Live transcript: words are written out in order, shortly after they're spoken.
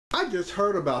just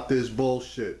heard about this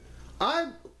bullshit. I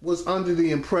was under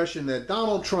the impression that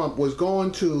Donald Trump was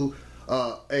going to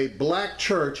a black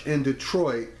church in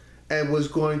Detroit and was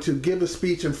going to give a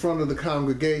speech in front of the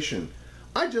congregation.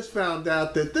 I just found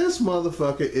out that this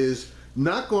motherfucker is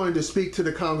not going to speak to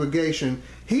the congregation.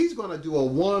 He's going to do a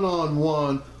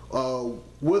one-on-one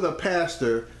with a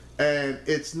pastor, and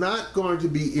it's not going to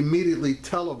be immediately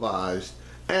televised,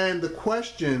 and the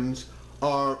questions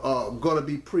are going to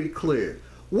be pretty clear.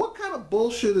 What kind of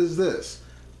bullshit is this?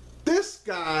 This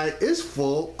guy is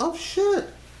full of shit.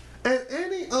 And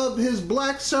any of his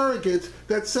black surrogates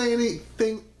that say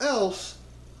anything else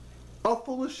are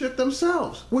full of shit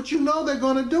themselves, which you know they're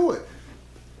going to do it.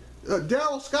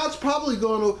 Daryl Scott's probably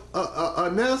going to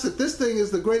announce that this thing is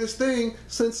the greatest thing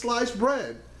since sliced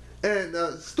bread. And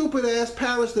stupid ass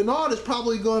Paris Denard is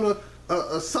probably going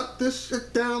to suck this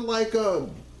shit down like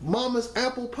mama's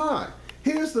apple pie.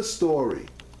 Here's the story.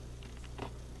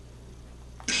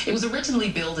 It was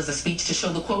originally billed as a speech to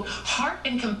show the, quote, heart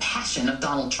and compassion of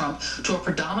Donald Trump to a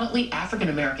predominantly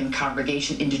African-American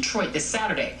congregation in Detroit this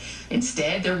Saturday.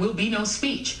 Instead, there will be no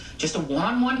speech, just a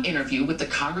one-on-one interview with the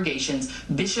congregation's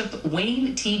Bishop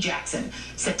Wayne T. Jackson,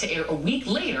 set to air a week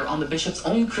later on the bishop's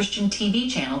own Christian TV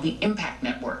channel, the Impact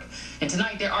Network. And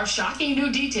tonight, there are shocking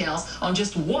new details on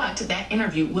just what that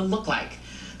interview will look like.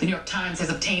 The New York Times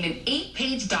has obtained an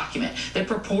 8-page document that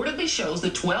purportedly shows the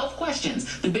 12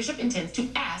 questions the bishop intends to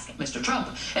ask Mr.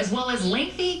 Trump, as well as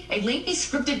lengthy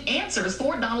scripted answers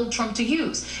for Donald Trump to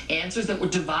use, answers that were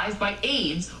devised by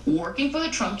aides working for the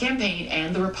Trump campaign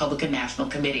and the Republican National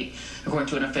Committee, according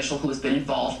to an official who has been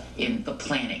involved in the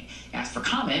planning. Asked for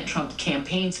comment, Trump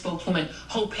campaign spokeswoman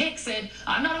Hope Hicks said,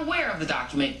 "I'm not aware of the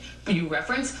document you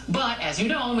reference, but as you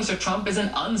know, Mr. Trump is an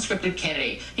unscripted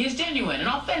candidate. He is genuine and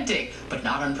authentic, but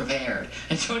not unprepared."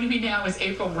 And joining me now is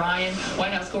April Ryan,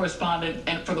 White House correspondent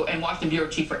and Washington bureau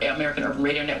chief for American Urban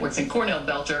Radio Networks, and Cornell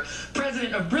Belcher,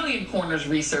 president of Brilliant Corners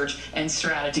Research and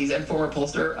Strategies and former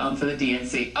pollster for the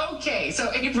DNC. Okay, so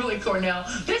April and Cornell,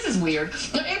 this is weird.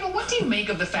 Now, April, what do you make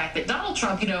of the fact that Donald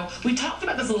Trump, you know, we talked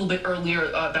about this a little bit earlier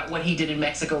about what he did in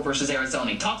Mexico versus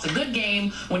Arizona. He talks a good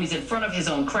game when he's in front of his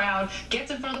own crowd,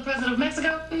 gets in front of the president of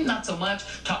Mexico, not so much,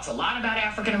 talks a lot about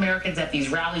African Americans at these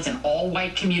rallies in all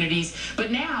white communities,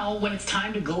 but now when it's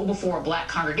time to go before a black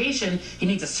congregation, he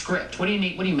needs a script. What do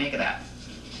you make of that?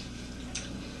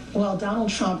 Well, Donald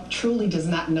Trump truly does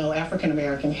not know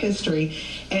African-American history,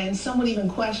 and some would even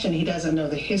question he doesn't know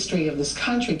the history of this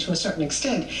country to a certain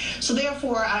extent. So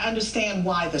therefore, I understand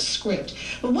why the script.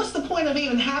 But what's the point of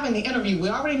even having the interview? We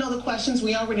already know the questions,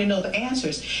 we already know the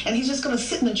answers, and he's just going to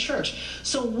sit in the church.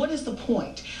 So what is the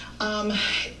point?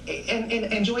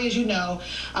 And Joy, as you know,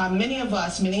 many of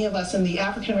us in the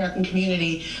African-American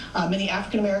community, many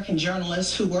African-American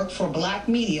journalists who work for black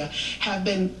media have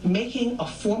been making a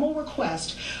formal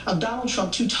request of Donald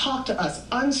Trump to talk to us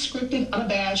unscripted,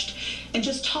 unabashed, and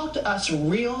just talk to us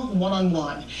real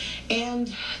one-on-one.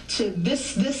 And to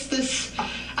this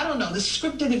I don't know, this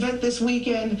scripted event this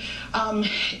weekend,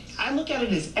 I look at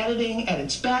it as editing at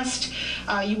its best.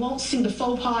 You won't see the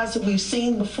faux pas that we've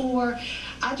seen before.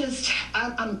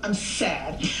 I'm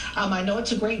sad. I know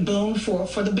it's a great boon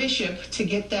for the bishop to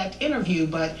get that interview,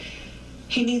 but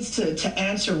he needs to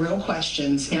answer real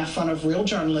questions in front of real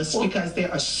journalists, because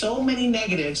there are so many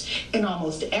negatives in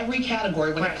almost every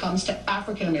category when it comes to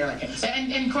African Americans.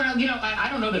 And Cornell, you know, I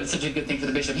don't know that it's such a good thing for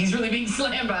the bishop. He's really being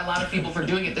slammed by a lot of people for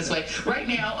doing it this way. Right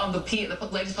now, the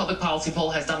latest public policy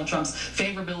poll has Donald Trump's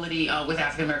favorability with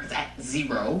African Americans at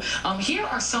 0. Here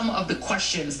are some of the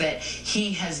questions that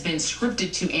he has been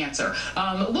scripted to answer.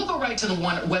 We'll go right to the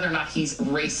one whether or not he's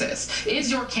racist. Is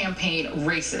your campaign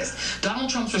racist? Donald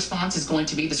Trump's response is going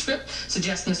to be, the script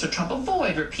suggests Mr. Trump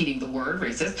avoid repeating the word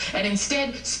racist and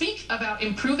instead speak about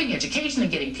improving education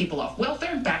and getting people off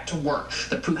welfare and back to work.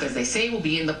 The proof, as they say, will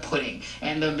be in the pudding.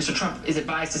 And Mr. Trump is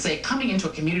advised to say coming into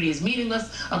a community is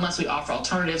meaningless unless we offer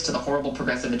alternatives to the horrible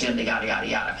progressive agenda, yada, yada,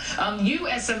 yada. You,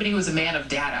 as somebody who is a man of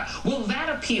data, will that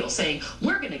appeal, saying,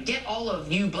 we're going to get all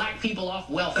of you black people off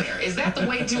welfare? Is that the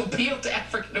way to appeal to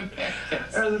African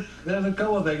Americans? There's a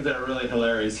couple of things that are really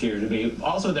hilarious here to me.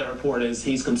 Also, that report is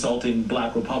he's consulting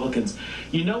black Republicans.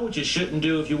 You know what you shouldn't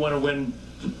do if you want to win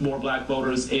more black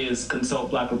voters is consult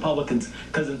black Republicans,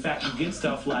 because in fact you get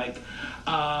stuff like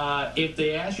if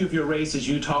they ask you if you're racist,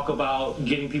 you talk about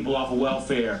getting people off of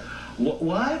welfare.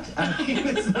 What? I mean,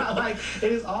 it's not like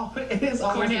it is all. It is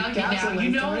all. Cornell, now you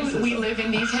know we live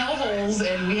in these hellholes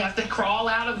and we have to crawl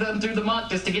out of them through the month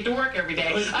just to get to work every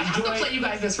day. I have to play you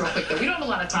guys this real quick though. We don't have a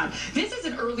lot of time. This is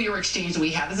an earlier exchange that we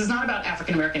had. This is not about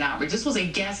African American outreach. This was a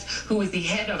guest who is the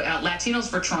head of Latinos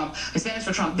for Trump, Hispanics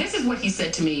for Trump. This is what he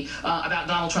said to me about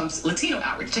Donald Trump's Latino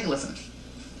outreach. Take a listen.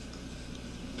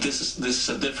 This is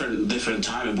a different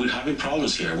time, and we're having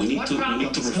problems here. We need to reform.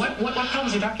 What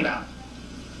problems are you talking about?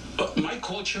 My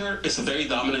culture is a very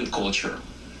dominant culture.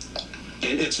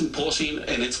 And it's imposing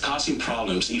and it's causing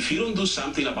problems. If you don't do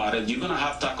something about it, you're going to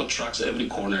have taco trucks every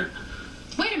corner.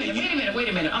 Wait a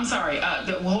minute. I'm sorry.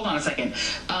 Hold on a second.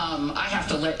 I have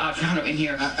to let Adriano in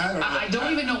here. I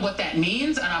don't even know what that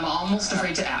means, and I'm almost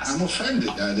afraid to ask. I'm offended.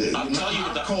 I'll tell you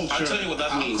what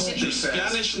that means. The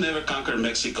Spanish never conquered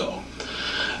Mexico.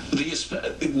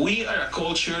 We are a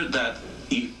culture that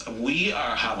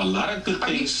have a lot of good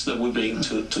things that we bring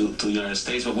to the United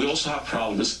States, but we also have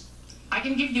problems. I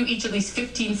can give you each at least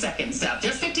 15 seconds now.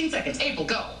 Just 15 seconds. April,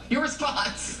 go. Your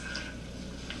response.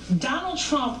 Donald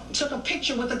Trump took a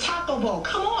picture with a taco bowl.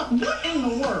 Come on, what in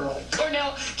the world?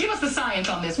 Cornell, give us the science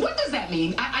on this. What does that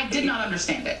mean? I did not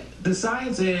understand it. The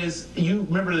science is, you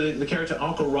remember the character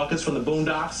Uncle Ruckus from the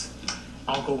Boondocks?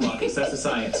 Uncle Ruckus, that's the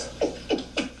science.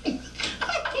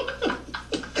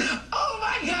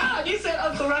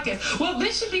 Well,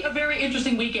 this should be a very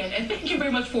interesting weekend, and thank you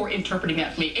very much for interpreting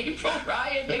that for me. April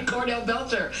Ryan and Cornell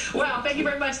Belcher. Wow, thank you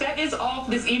very much. That is all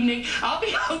for this evening. I'll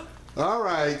be out. All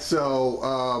right,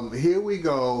 so here we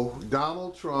go.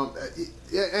 Donald Trump,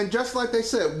 and just like they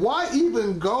said, why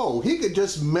even go? He could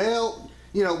just mail.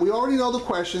 You know, we already know the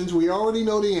questions. We already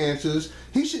know the answers.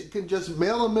 He can just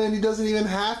mail them in. He doesn't even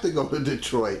have to go to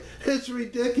Detroit. It's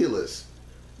ridiculous.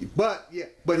 But he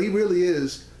really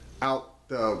is out.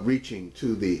 Reaching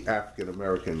to the African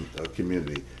American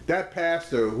community. That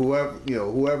pastor,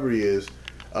 whoever he is,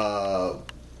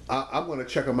 I'm going to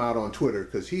check him out on Twitter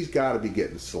because he's got to be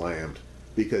getting slammed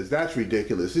because that's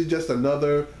ridiculous. He's just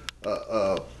another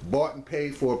bought and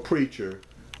paid for preacher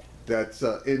that's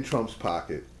in Trump's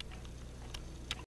pocket.